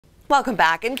Welcome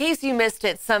back. In case you missed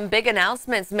it, some big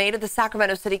announcements made at the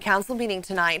Sacramento City Council meeting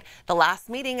tonight, the last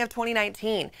meeting of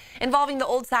 2019, involving the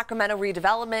Old Sacramento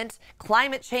redevelopment,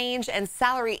 climate change, and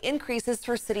salary increases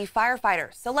for city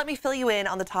firefighters. So let me fill you in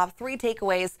on the top 3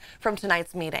 takeaways from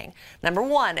tonight's meeting. Number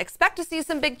 1, expect to see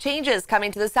some big changes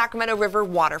coming to the Sacramento River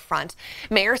waterfront.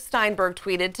 Mayor Steinberg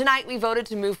tweeted, "Tonight we voted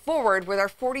to move forward with our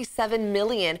 $47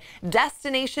 million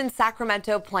Destination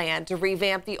Sacramento plan to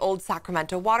revamp the Old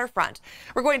Sacramento waterfront.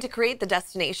 We're going to create the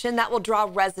destination that will draw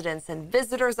residents and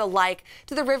visitors alike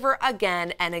to the river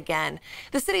again and again."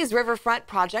 The city's riverfront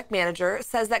project manager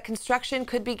says that construction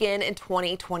could begin in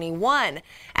 2021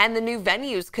 and the new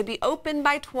venues could be open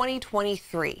by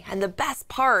 2023. And the best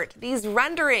part, these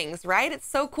renderings, right? It's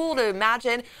so cool to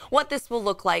imagine what this will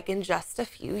look like in just a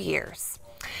few years.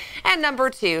 And number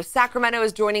 2, Sacramento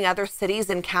is joining other cities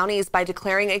and counties by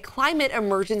declaring a climate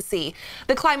emergency.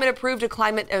 The climate approved a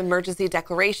climate emergency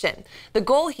declaration. The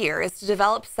goal here is to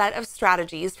develop a set of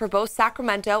strategies for both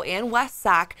Sacramento and West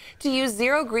Sac to use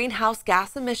zero greenhouse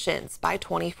gas emissions by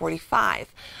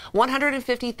 2045.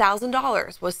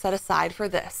 $150,000 was set aside for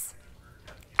this.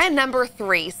 And number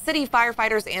 3, city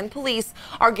firefighters and police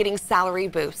are getting salary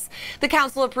boosts. The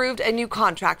council approved a new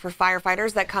contract for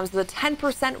firefighters that comes with a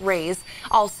 10% raise,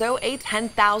 also a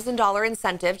 $10,000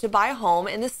 incentive to buy a home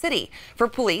in the city. For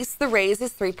police, the raise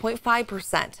is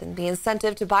 3.5%, and the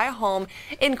incentive to buy a home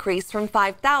increased from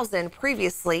 $5,000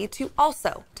 previously to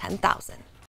also $10,000.